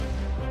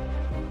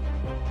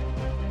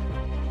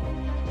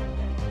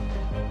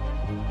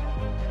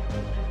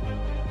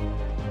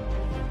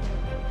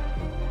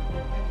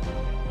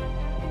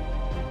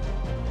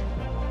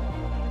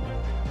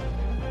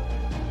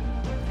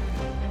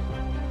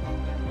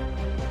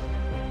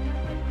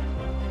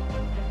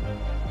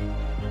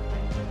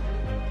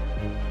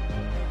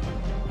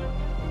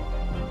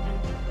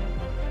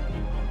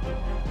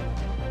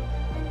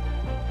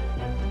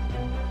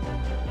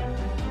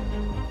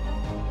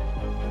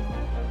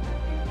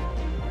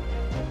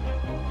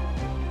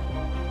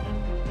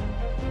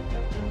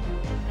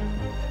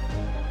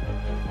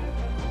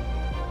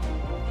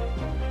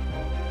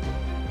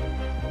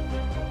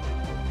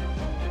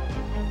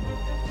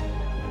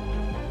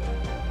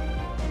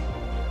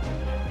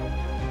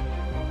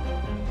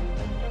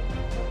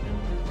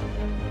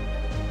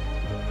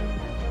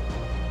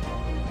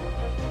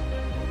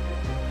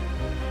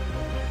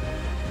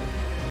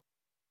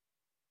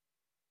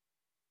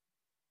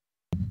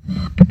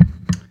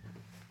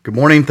Good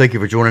morning. Thank you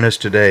for joining us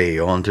today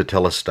on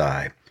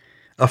Tetelestai.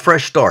 A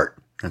fresh start.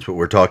 That's what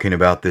we're talking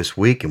about this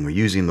week, and we're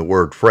using the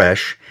word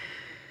fresh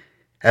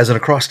as an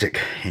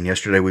acrostic. And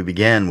yesterday we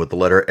began with the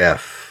letter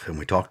F, and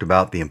we talked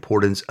about the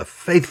importance of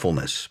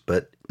faithfulness,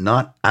 but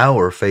not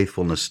our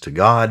faithfulness to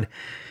God,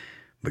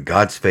 but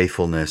God's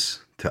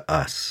faithfulness to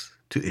us,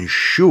 to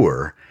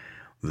ensure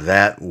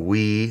that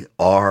we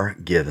are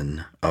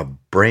given a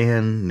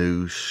brand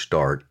new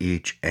start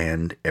each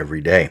and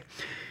every day.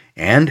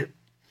 And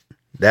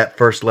that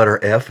first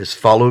letter F is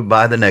followed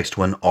by the next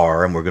one,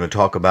 R, and we're going to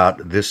talk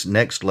about this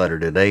next letter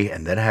today,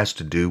 and that has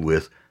to do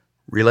with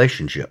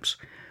relationships.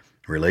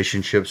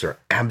 Relationships are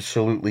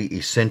absolutely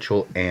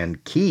essential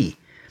and key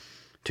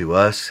to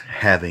us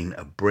having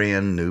a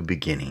brand new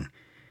beginning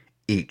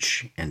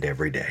each and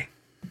every day.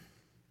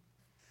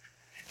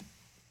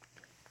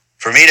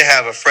 For me to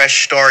have a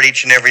fresh start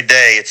each and every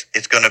day,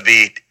 it's going to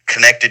be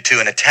connected to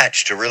and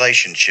attached to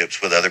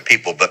relationships with other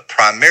people. But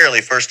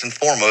primarily, first and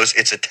foremost,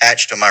 it's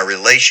attached to my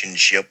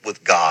relationship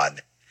with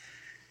God.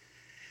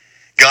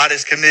 God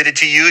is committed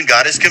to you and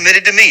God is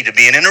committed to me to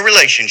being in a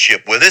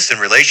relationship with us. And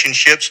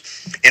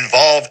relationships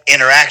involve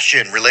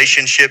interaction.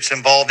 Relationships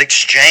involve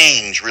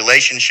exchange.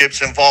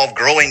 Relationships involve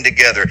growing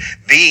together,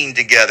 being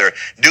together,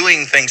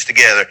 doing things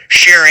together,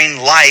 sharing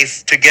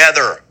life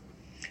together.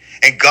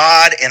 And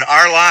God in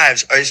our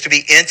lives is to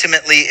be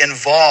intimately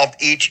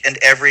involved each and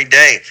every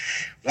day.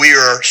 We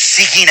are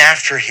seeking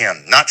after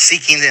him, not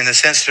seeking in the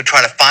sense to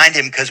try to find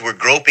him because we're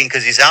groping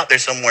because he's out there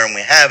somewhere and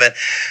we haven't,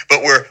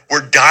 but we're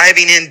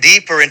diving in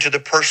deeper into the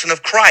person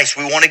of Christ.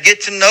 We want to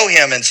get to know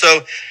him. And so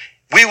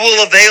we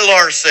will avail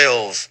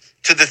ourselves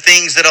to the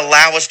things that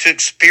allow us to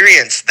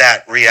experience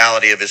that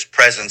reality of his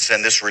presence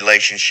and this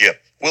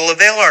relationship. We'll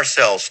avail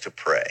ourselves to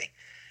pray.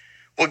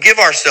 We'll give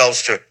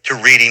ourselves to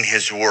reading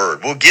his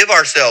word. We'll give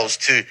ourselves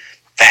to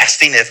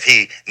fasting if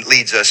he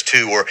leads us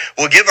to, or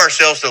we'll give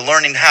ourselves to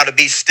learning how to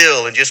be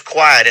still and just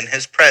quiet in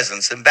his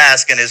presence and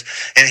bask in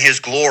his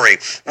glory.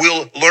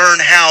 We'll learn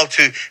how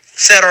to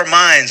set our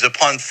minds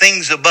upon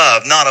things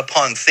above, not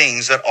upon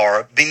things that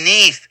are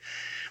beneath.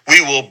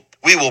 We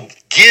will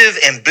give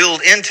and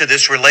build into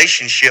this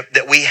relationship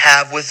that we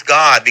have with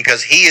God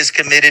because he is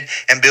committed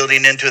and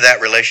building into that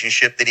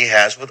relationship that he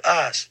has with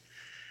us.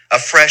 A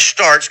fresh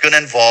start's going to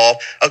involve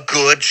a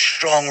good,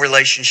 strong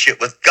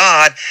relationship with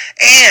God,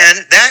 and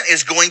that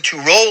is going to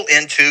roll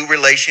into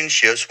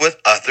relationships with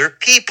other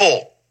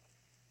people.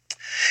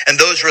 And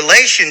those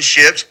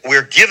relationships,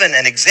 we're given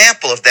an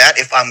example of that.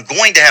 If I'm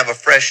going to have a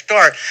fresh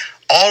start,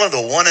 all of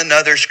the one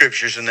another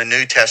scriptures in the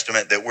New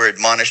Testament that were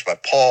admonished by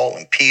Paul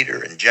and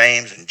Peter and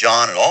James and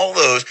John and all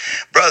those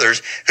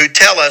brothers who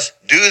tell us,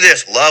 do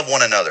this, love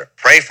one another,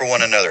 pray for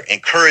one another,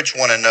 encourage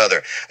one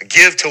another,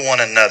 give to one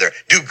another,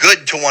 do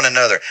good to one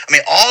another. I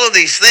mean, all of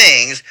these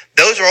things,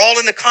 those are all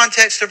in the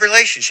context of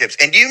relationships.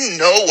 And do you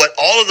know what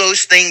all of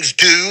those things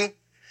do?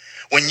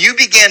 When you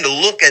begin to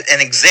look at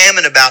and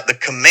examine about the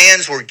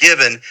commands we're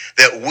given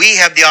that we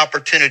have the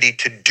opportunity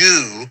to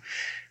do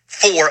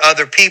for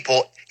other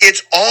people,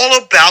 it's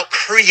all about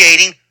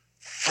creating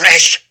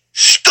fresh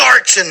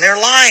starts in their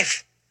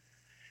life.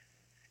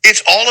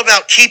 It's all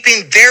about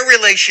keeping their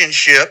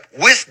relationship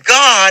with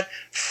God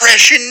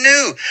fresh and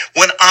new.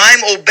 When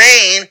I'm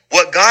obeying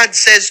what God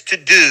says to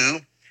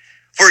do,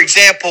 for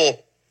example,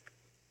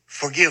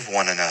 forgive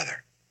one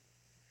another.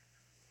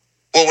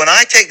 Well, when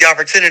I take the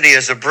opportunity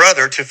as a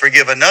brother to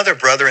forgive another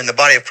brother in the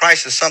body of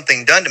Christ as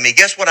something done to me,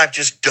 guess what I've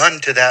just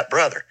done to that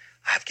brother?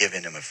 I've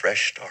given him a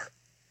fresh start.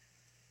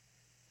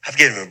 I've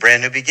given him a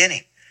brand new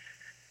beginning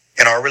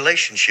in our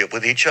relationship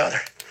with each other.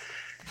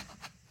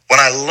 When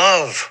I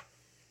love,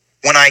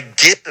 when I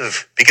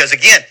give, because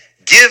again,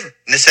 give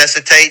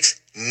necessitates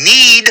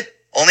need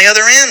on the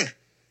other end.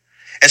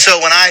 And so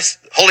when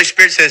Holy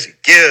Spirit says,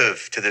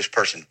 give to this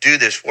person, do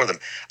this for them,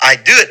 I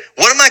do it.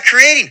 What am I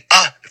creating?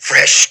 A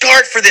fresh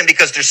start for them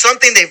because there's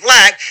something they've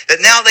lacked that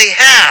now they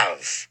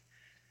have.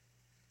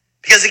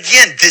 Because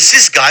again, this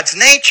is God's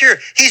nature.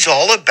 He's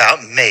all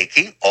about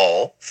making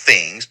all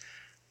things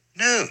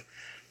new.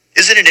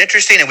 Isn't it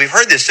interesting? And we've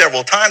heard this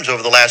several times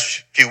over the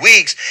last few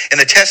weeks in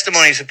the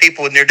testimonies of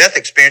people with near-death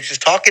experiences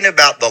talking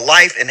about the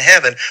life in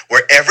heaven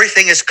where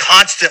everything is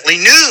constantly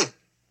new.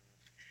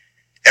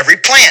 Every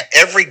plant,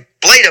 every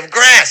blade of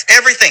grass,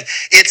 everything.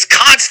 It's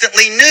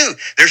constantly new.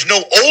 There's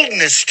no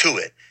oldness to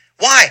it.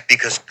 Why?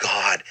 Because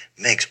God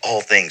makes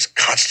all things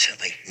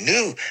constantly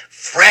new,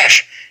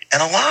 fresh,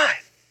 and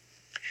alive.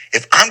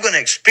 If I'm going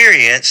to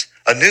experience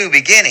a new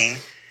beginning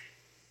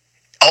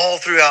all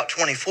throughout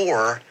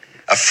 24,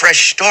 a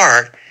fresh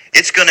start,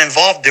 it's going to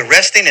involve the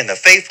resting in the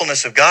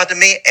faithfulness of God to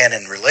me and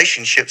in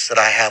relationships that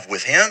I have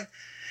with him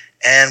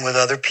and with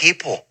other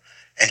people.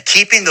 And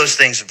keeping those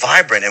things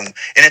vibrant. And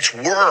it's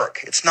work.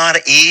 It's not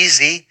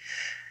easy.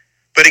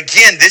 But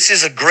again, this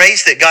is a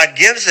grace that God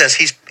gives us.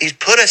 He's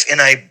put us in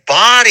a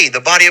body,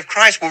 the body of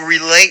Christ. We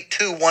relate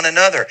to one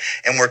another.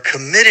 And we're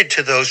committed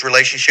to those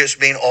relationships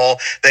being all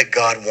that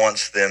God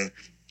wants them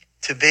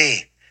to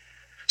be.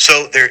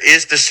 So there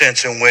is the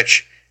sense in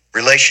which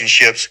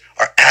relationships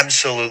are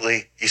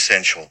absolutely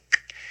essential.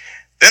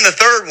 Then the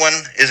third one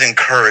is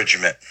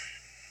encouragement.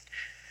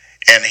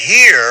 And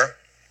here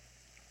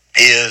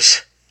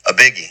is a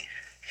biggie.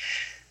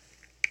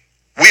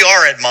 We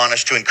are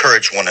admonished to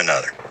encourage one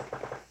another.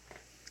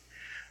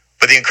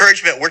 But the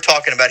encouragement we're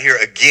talking about here,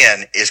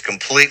 again, is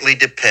completely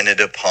dependent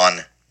upon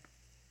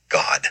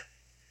God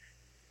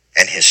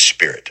and his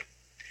Spirit.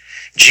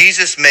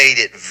 Jesus made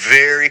it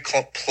very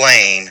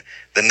plain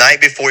the night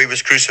before he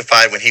was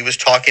crucified when he was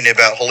talking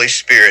about Holy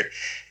Spirit.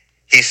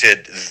 He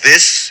said,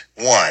 this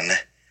one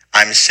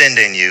I'm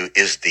sending you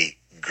is the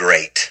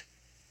great,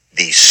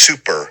 the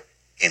super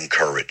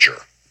encourager.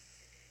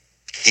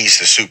 He's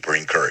the super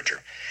encourager.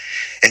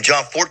 In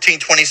John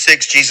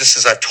 14:26, Jesus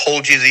says, I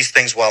told you these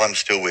things while I'm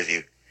still with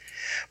you.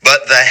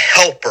 But the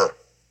helper,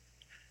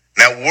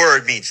 that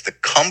word means the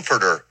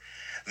comforter,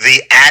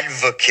 the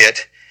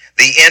advocate,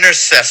 the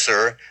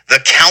intercessor, the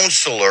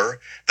counselor,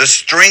 the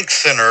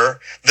strengthener,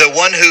 the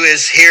one who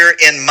is here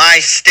in my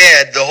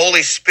stead, the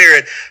Holy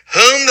Spirit,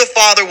 whom the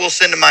Father will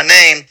send in my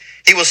name,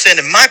 he will send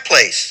in my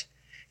place.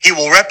 He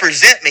will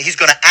represent me. He's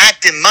going to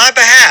act in my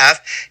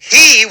behalf.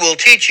 He will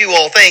teach you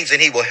all things,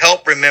 and he will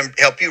help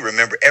you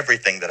remember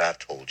everything that I've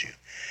told you.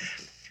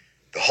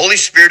 The Holy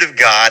Spirit of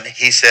God,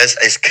 he says,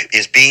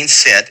 is being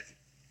sent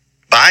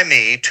by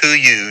me to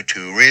you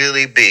to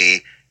really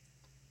be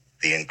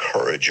the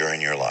encourager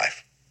in your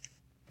life.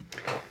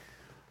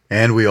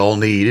 And we all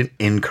need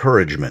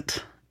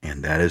encouragement.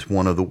 And that is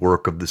one of the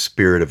work of the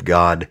Spirit of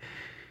God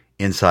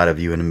inside of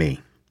you and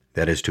me.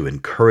 That is to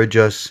encourage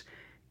us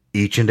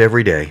each and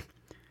every day,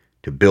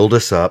 to build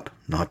us up,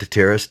 not to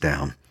tear us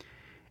down,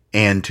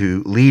 and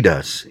to lead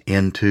us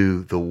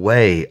into the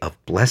way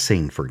of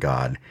blessing for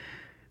God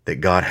that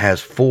God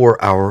has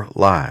for our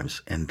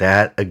lives. And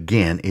that,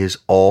 again, is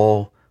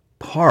all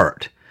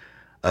part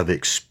of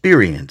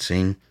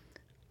experiencing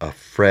a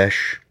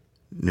fresh,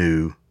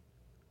 new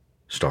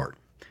start.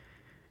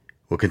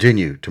 We'll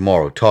continue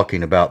tomorrow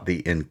talking about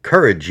the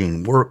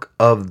encouraging work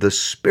of the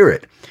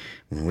Spirit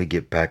when we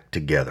get back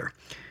together.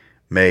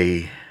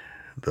 May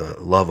the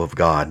love of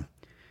God,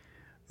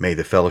 may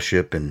the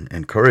fellowship and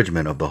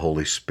encouragement of the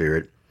Holy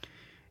Spirit,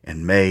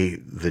 and may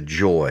the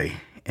joy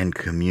and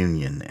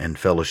communion and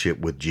fellowship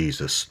with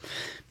Jesus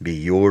be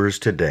yours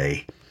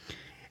today,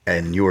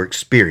 and your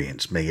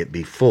experience, may it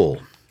be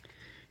full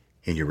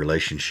in your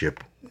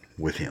relationship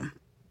with him.